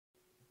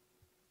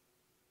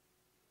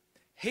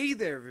Hey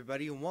there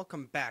everybody and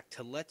welcome back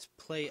to Let's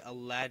Play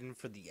Aladdin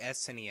for the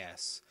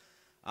SNES.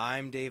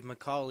 I'm Dave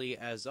McCauley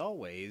as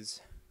always,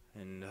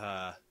 and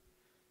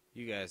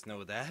you guys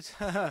know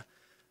that.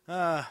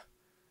 Oh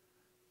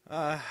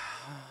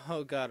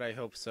god, I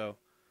hope so.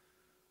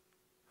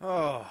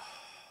 Oh.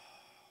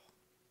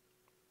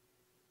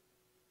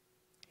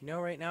 You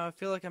know, right now I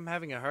feel like I'm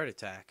having a heart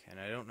attack, and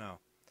I don't know.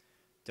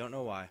 Don't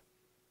know why.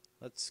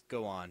 Let's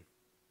go on.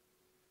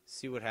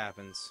 See what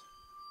happens.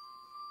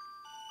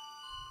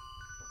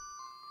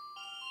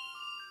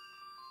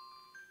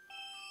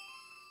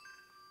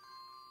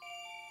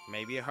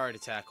 Maybe a heart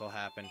attack will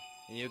happen,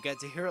 and you'll get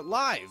to hear it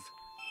live.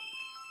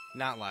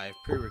 Not live,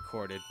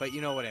 pre-recorded, but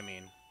you know what I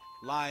mean.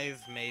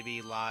 Live,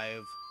 maybe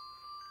live,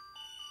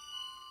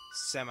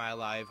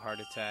 semi-live heart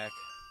attack.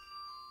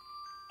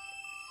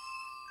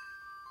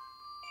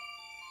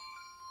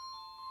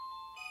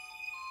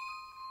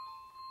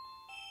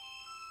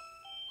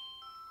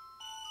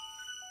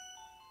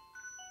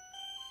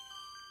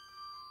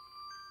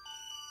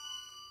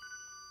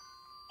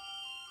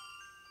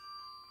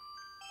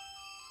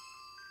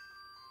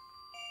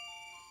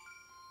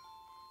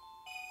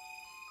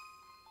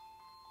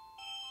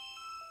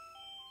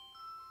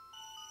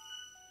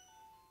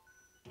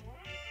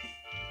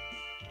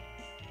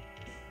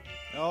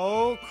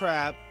 Oh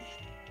crap.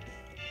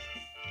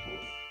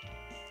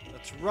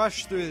 Let's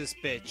rush through this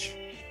bitch.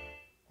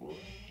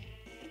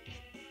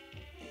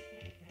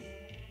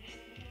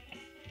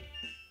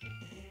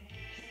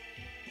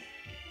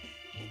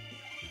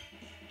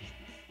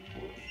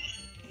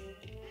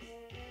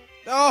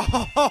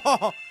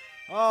 Oh,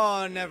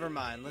 oh, never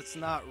mind. Let's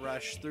not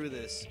rush through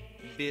this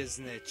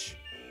biznitch.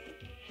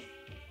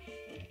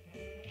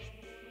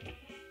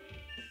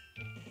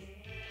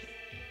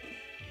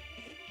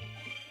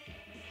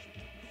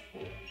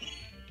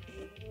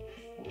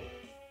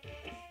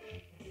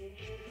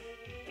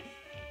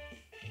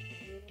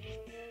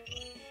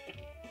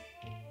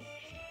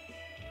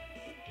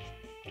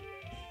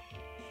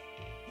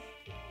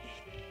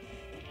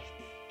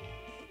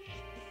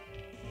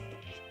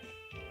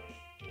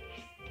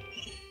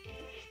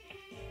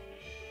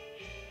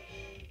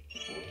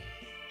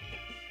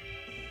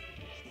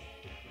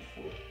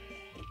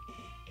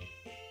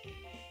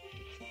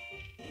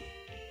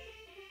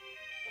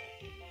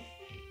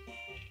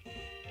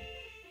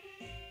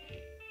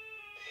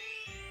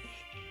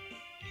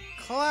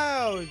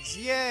 Clouds,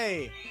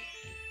 yay!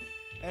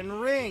 And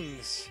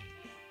rings.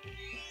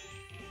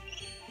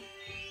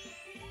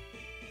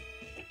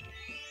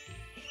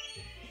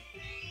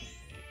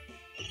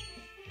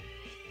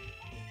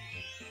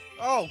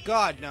 Oh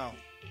god, no.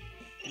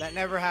 That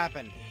never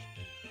happened.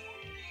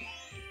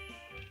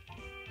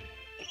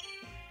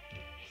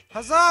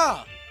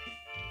 Huzzah!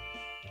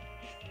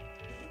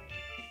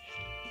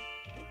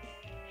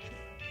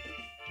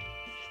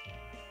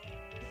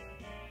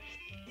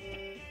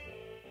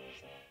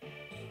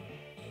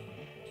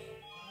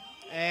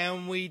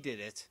 And we did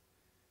it.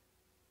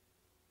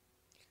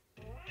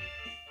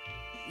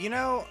 You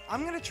know,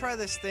 I'm gonna try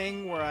this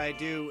thing where I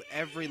do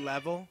every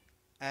level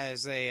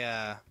as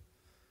a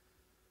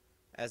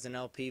as an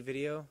LP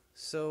video.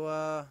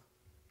 So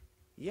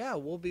yeah,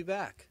 we'll be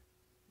back.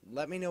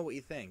 Let me know what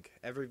you think.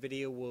 Every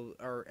video will,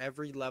 or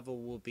every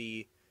level will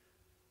be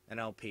an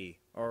LP,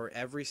 or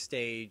every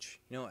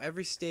stage, you know,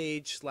 every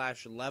stage /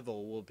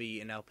 level will be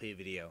an LP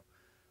video.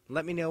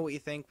 Let me know what you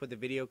think with a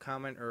video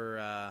comment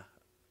or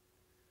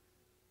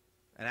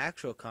an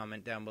actual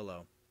comment down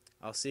below.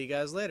 I'll see you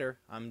guys later.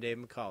 I'm Dave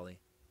McCauley.